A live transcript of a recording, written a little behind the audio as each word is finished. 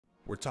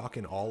We're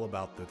talking all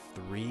about the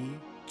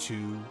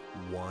 3-2-1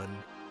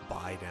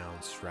 buy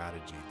down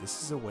strategy.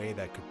 This is a way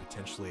that could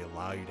potentially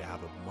allow you to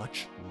have a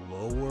much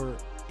lower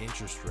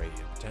interest rate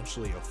and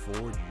potentially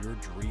afford your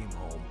dream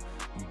home.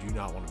 You do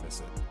not want to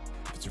miss it.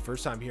 If it's your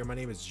first time here, my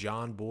name is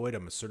John Boyd.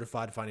 I'm a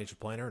certified financial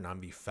planner and I'm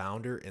the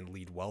founder and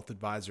lead wealth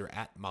advisor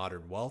at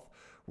Modern Wealth.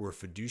 We're a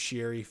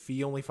fiduciary,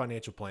 fee-only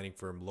financial planning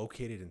firm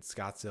located in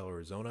Scottsdale,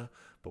 Arizona,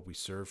 but we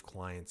serve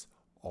clients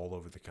all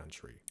over the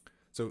country.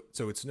 So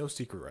it's no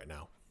secret right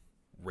now.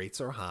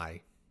 Rates are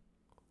high,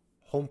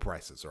 home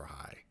prices are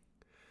high,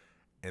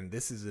 and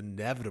this is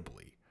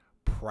inevitably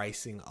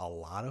pricing a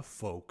lot of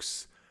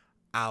folks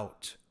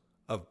out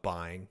of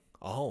buying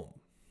a home.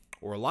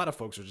 Or a lot of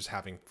folks are just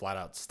having flat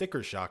out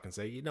sticker shock and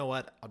say, you know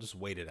what, I'll just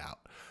wait it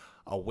out.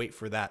 I'll wait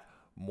for that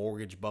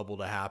mortgage bubble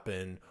to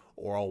happen,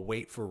 or I'll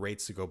wait for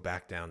rates to go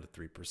back down to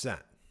 3%.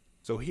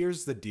 So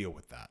here's the deal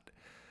with that.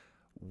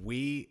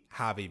 We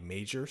have a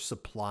major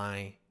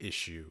supply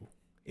issue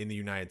in the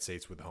United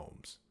States with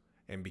homes.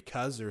 And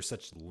because there's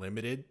such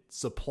limited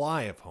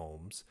supply of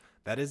homes,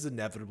 that is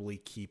inevitably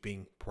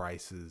keeping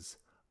prices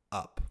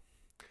up.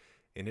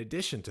 In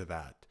addition to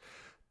that,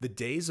 the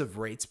days of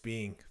rates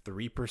being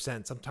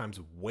 3%,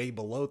 sometimes way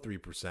below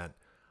 3%,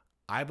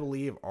 I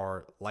believe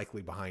are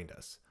likely behind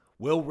us.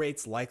 Will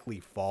rates likely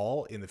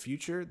fall in the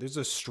future? There's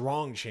a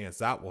strong chance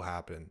that will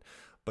happen.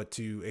 But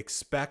to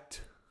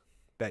expect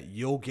that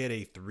you'll get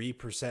a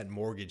 3%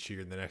 mortgage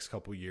here in the next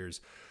couple of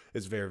years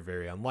is very,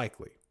 very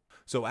unlikely.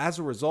 So as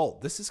a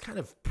result, this is kind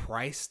of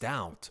priced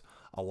out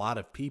a lot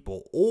of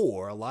people,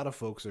 or a lot of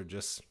folks are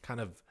just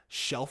kind of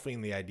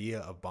shelving the idea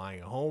of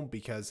buying a home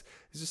because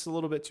it's just a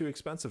little bit too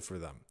expensive for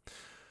them.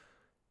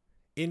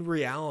 In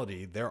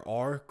reality, there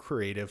are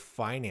creative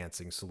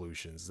financing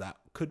solutions that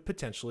could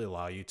potentially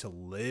allow you to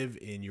live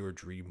in your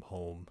dream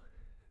home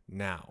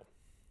now.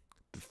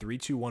 The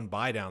 3-2-1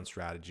 buy down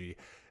strategy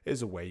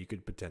is a way you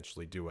could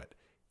potentially do it.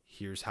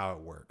 Here's how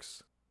it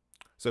works.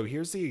 So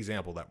here's the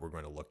example that we're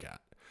going to look at.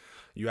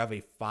 You have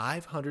a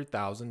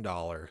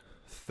 $500,000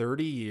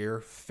 30-year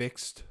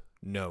fixed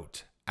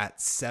note at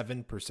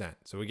 7%.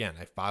 So again,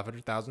 a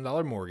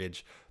 $500,000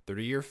 mortgage,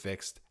 30-year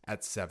fixed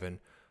at 7%.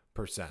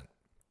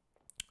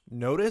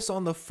 Notice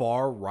on the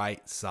far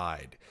right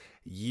side,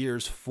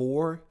 years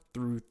 4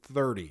 through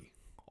 30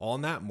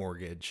 on that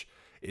mortgage,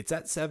 it's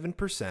at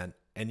 7%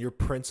 and your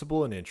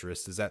principal and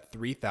interest is at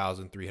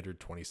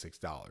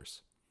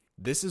 $3,326.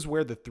 This is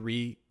where the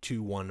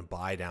 3-2-1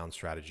 buy down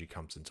strategy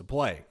comes into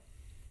play.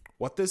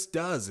 What this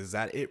does is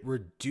that it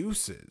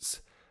reduces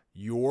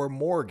your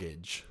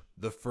mortgage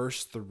the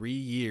first 3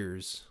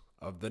 years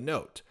of the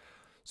note.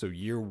 So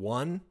year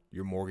 1,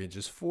 your mortgage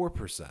is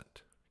 4%.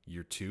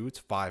 Year 2,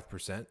 it's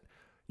 5%.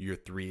 Year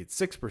 3, it's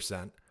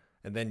 6%.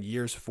 And then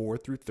years 4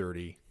 through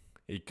 30,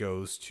 it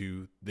goes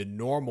to the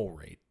normal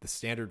rate, the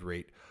standard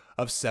rate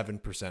of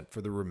 7%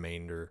 for the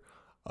remainder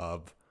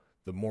of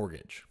the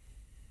mortgage.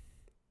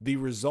 The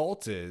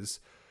result is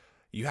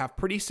you have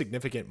pretty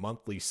significant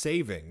monthly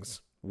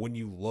savings when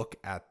you look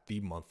at the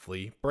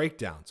monthly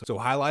breakdown. So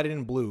highlighted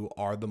in blue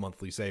are the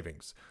monthly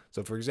savings.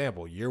 So for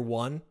example, year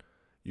 1,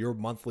 your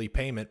monthly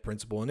payment,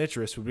 principal and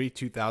interest would be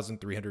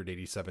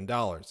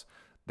 $2,387.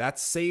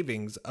 That's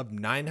savings of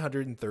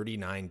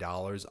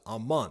 $939 a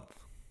month.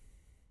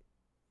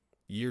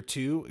 Year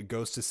 2, it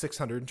goes to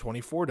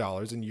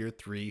 $624, and year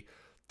 3,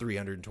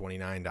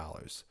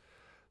 $329.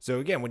 So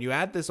again, when you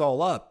add this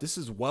all up, this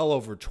is well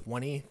over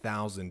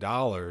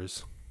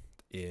 $20,000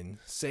 in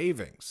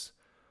savings.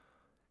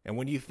 And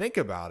when you think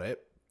about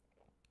it,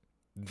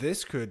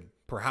 this could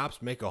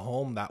perhaps make a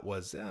home that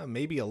was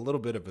maybe a little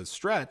bit of a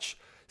stretch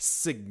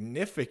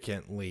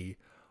significantly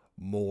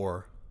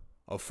more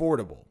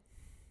affordable.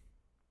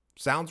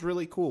 Sounds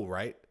really cool,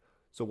 right?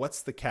 So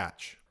what's the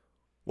catch?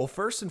 Well,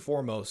 first and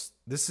foremost,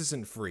 this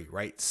isn't free,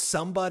 right?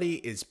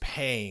 Somebody is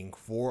paying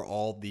for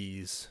all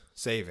these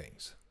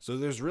savings. So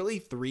there's really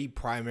 3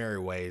 primary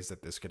ways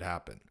that this could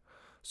happen.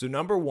 So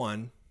number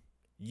 1,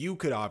 you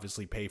could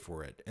obviously pay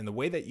for it. And the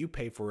way that you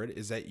pay for it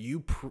is that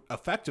you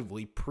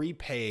effectively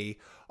prepay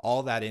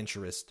all that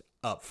interest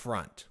up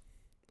front.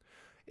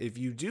 If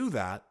you do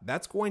that,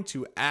 that's going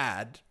to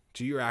add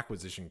to your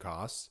acquisition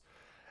costs.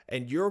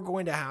 And you're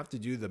going to have to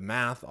do the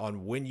math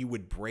on when you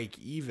would break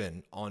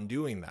even on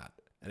doing that.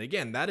 And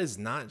again, that is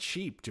not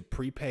cheap to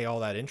prepay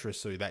all that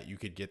interest so that you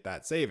could get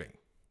that saving.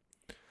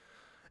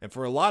 And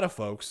for a lot of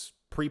folks,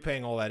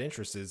 prepaying all that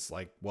interest is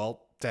like,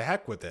 well, to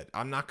heck with it.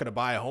 I'm not going to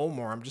buy a home,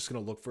 or I'm just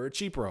going to look for a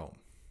cheaper home.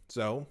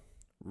 So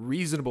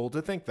reasonable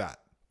to think that.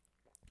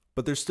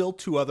 But there's still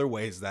 2 other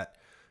ways that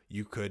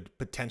you could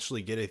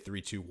potentially get a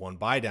 3-2-1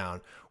 buy down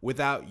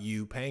without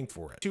you paying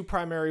for it. 2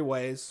 primary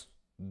ways.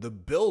 The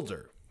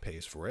builder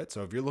pays for it.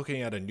 So if you're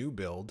looking at a new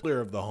build, the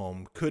builder of the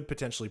home could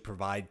potentially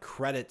provide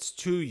credits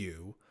to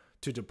you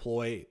to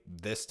deploy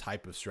this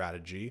type of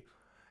strategy.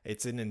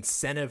 It's an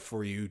incentive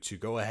for you to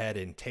go ahead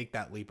and take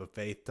that leap of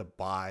faith to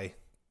buy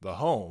the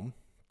home.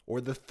 Or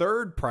the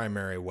third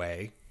primary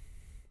way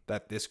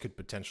that this could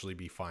potentially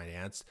be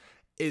financed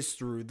is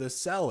through the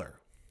seller.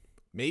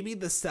 Maybe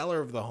the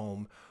seller of the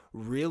home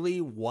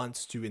really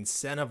wants to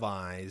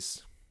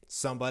incentivize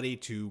somebody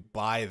to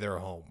buy their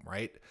home,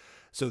 right?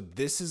 So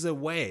this is a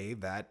way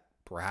that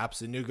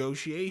perhaps in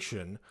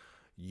negotiation,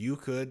 you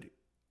could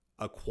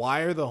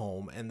acquire the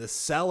home and the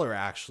seller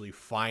actually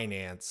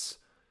finance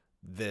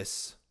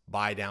this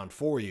buy down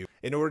for you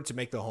in order to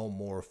make the home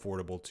more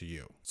affordable to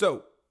you.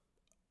 So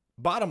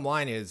bottom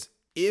line is,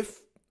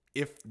 if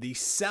the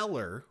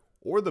seller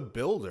or the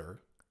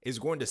builder is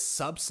going to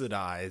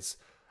subsidize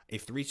a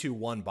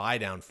 3-2-1 buy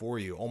down for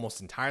you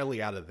almost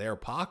entirely out of their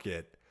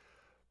pocket,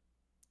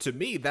 to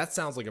me, that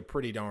sounds like a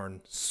pretty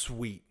darn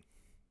sweet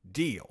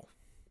deal.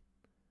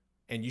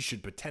 And you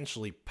should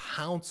potentially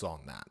pounce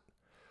on that.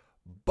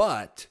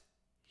 But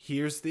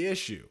here's the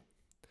issue.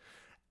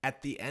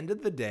 At the end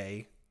of the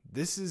day,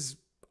 this is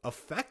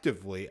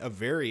effectively a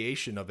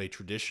variation of a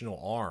traditional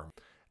ARM,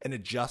 an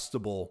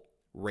adjustable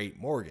rate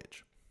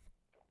mortgage.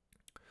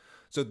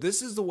 So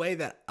this is the way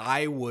that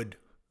I would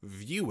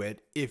view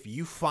it if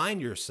you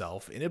find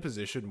yourself in a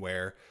position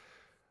where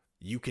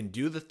you can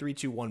do the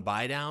 3-2-1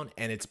 buy down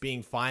and it's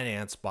being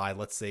financed by,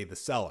 let's say, the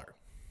seller.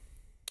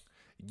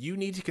 You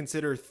need to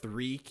consider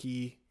three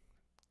key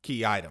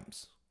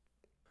items.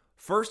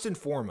 First and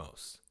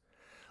foremost,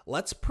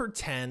 let's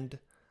pretend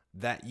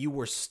that you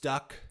were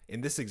stuck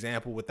in this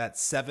example with that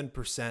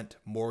 7%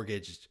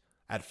 mortgage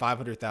at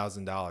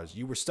 $500,000.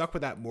 You were stuck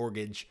with that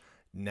mortgage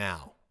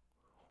now.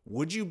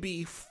 Would you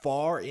be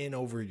far in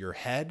over your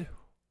head,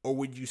 or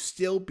would you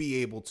still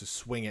be able to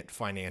swing it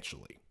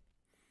financially?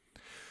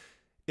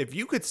 If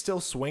you could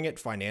still swing it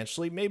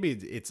financially, maybe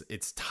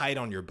it's tight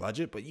on your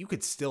budget, but you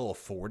could still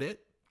afford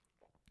it,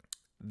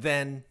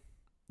 then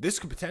this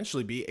could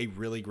potentially be a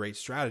really great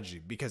strategy,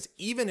 because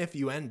even if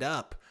you end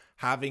up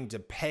having to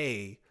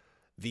pay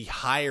the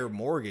higher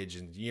mortgage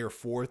in year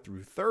 4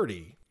 through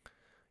 30,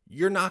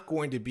 you're not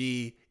going to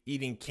be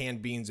eating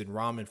canned beans and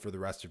ramen for the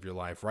rest of your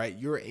life, right?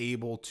 You're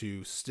able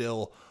to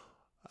still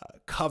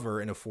cover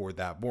and afford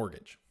that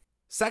mortgage.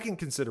 Second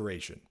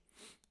consideration,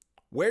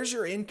 where's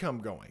your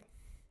income going,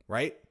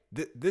 right?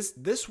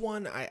 This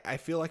one I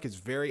feel like is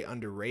very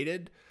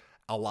underrated.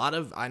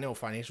 I know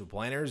financial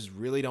planners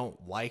really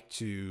don't like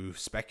to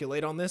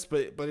speculate on this,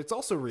 but it's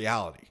also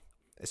reality,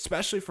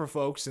 especially for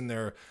folks in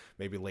their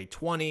maybe late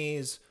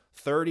 20s,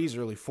 30s,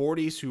 early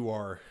 40s who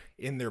are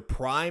in their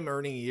prime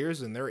earning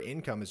years and their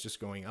income is just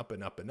going up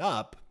and up and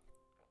up.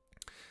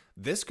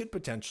 This could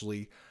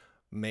potentially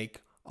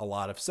make a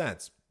lot of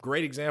sense.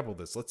 Great example of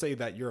this. Let's say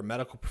that you're a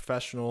medical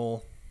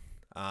professional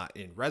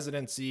in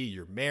residency,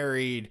 you're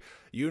married,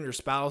 you and your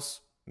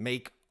spouse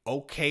make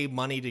okay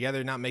money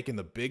together, not making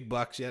the big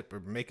bucks yet,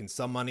 but making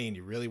some money, and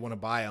you really want to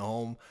buy a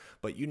home,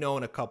 but you know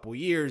in a couple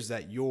years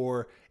that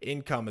your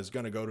income is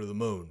going to go to the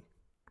moon.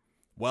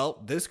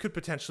 Well, this could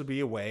potentially be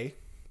a way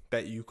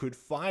that you could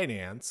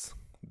finance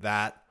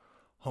that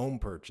home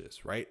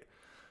purchase, right?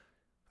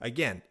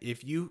 Again,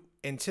 if you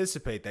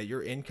anticipate that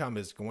your income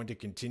is going to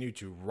continue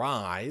to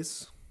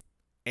rise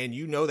and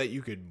you know that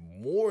you could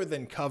more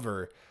than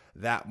cover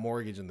that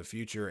mortgage in the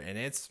future and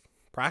it's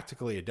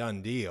practically a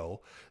done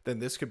deal, then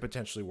this could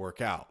potentially work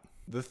out.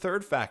 The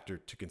third factor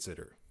to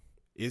consider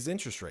is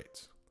interest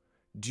rates.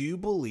 Do you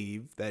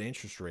believe that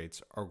interest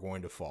rates are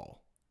going to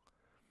fall?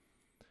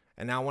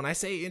 And now when I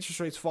say interest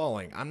rates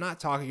falling, I'm not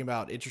talking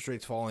about interest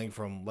rates falling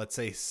from, let's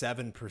say,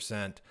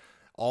 7%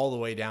 all the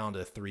way down to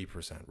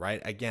 3%,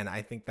 right? Again,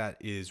 I think that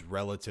is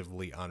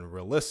relatively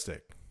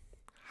unrealistic.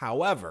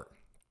 However,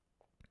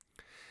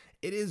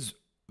 it is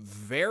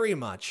very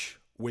much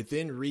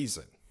within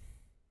reason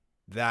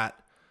that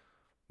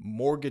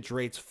mortgage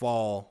rates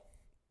fall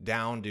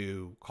down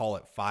to, call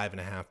it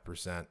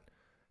 5.5%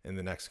 in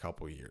the next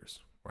couple of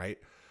years, right?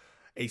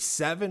 A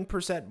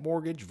 7%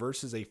 mortgage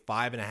versus a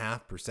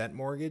 5.5%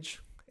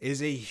 mortgage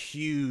is a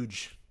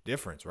huge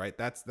difference, right?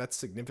 That's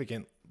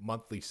significant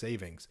monthly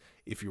savings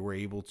if you were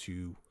able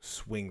to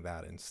swing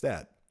that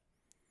instead.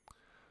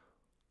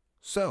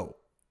 So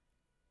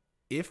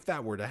if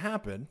that were to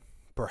happen,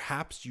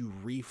 perhaps you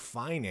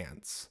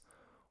refinance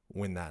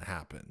when that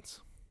happens.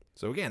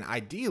 So again,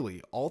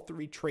 ideally, all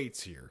three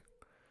traits here,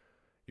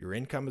 your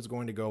income is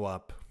going to go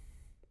up.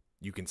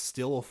 You can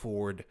still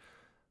afford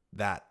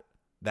that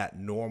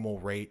normal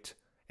rate.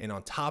 And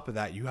on top of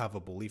that, you have a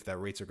belief that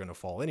rates are going to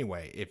fall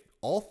anyway. If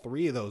all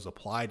three of those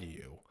apply to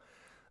you,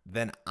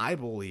 then I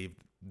believe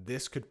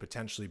this could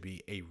potentially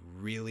be a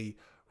really,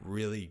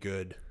 really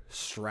good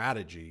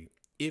strategy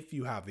if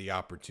you have the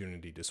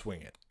opportunity to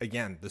swing it.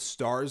 Again, the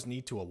stars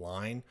need to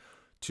align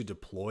to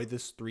deploy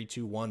this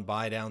 3-2-1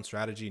 buy down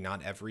strategy.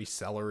 Not every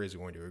seller is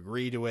going to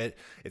agree to it.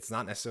 It's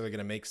not necessarily going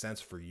to make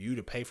sense for you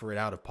to pay for it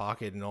out of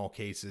pocket in all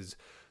cases.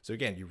 So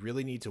again, you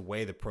really need to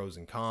weigh the pros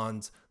and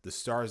cons. The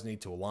stars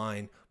need to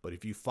align. But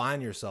if you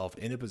find yourself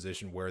in a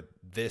position where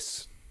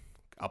this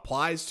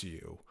applies to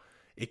you,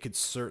 it could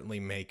certainly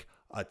make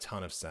a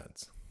ton of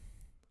sense.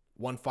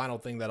 One final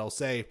thing that I'll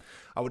say,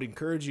 I would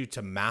encourage you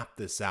to map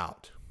this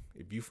out.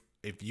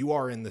 If you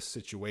are in this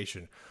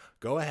situation,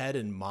 go ahead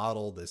and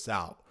model this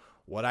out.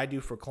 What I do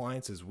for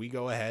clients is we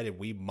go ahead and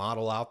we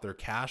model out their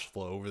cash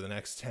flow over the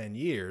next 10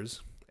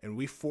 years, and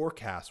we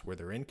forecast where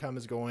their income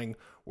is going,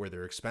 where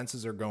their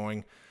expenses are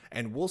going,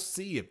 and we'll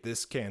see if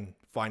this can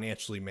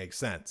financially make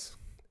sense.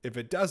 If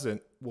it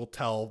doesn't, we'll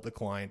tell the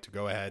client to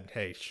go ahead,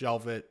 hey,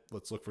 shelve it,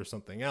 let's look for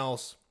something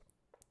else.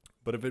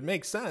 But if it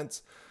makes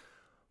sense,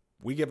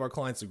 we give our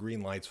clients the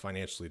green lights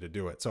financially to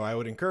do it. So I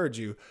would encourage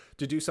you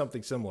to do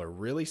something similar.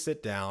 Really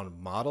sit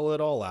down, model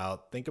it all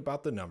out, think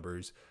about the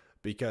numbers,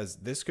 because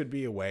this could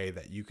be a way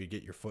that you could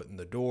get your foot in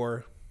the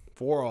door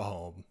for a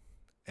home.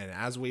 And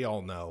as we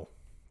all know,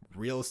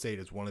 real estate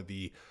is one of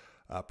the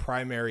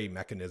primary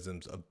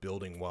mechanisms of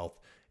building wealth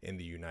in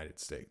the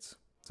United States.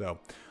 So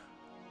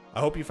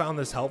I hope you found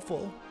this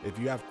helpful. If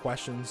you have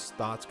questions,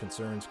 thoughts,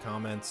 concerns,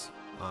 comments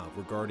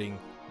regarding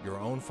your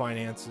own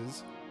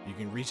finances, you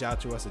can reach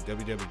out to us at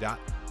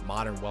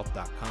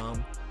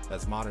www.modernwealth.com.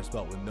 That's modern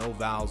spelled with no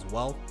vowels,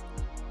 wealth.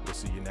 We'll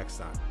see you next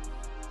time.